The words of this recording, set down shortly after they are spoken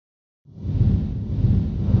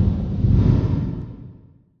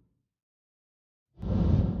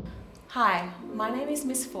Hi, my name is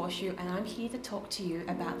Miss Forshu and I'm here to talk to you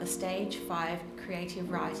about the Stage 5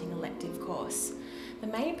 Creative Writing elective course. The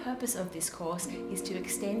main purpose of this course is to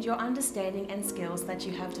extend your understanding and skills that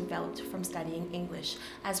you have developed from studying English,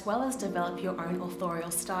 as well as develop your own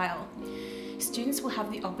authorial style. Students will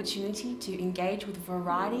have the opportunity to engage with a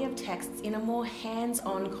variety of texts in a more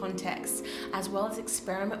hands-on context, as well as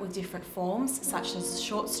experiment with different forms such as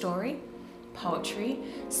short story, poetry,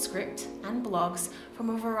 script and blogs from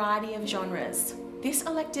a variety of genres. This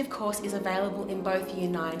elective course is available in both Year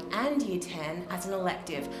 9 and Year 10 as an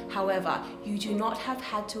elective. However, you do not have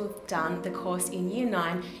had to have done the course in Year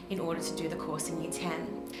 9 in order to do the course in Year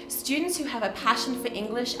 10. Students who have a passion for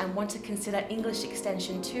English and want to consider English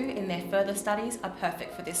Extension 2 in their further studies are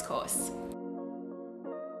perfect for this course.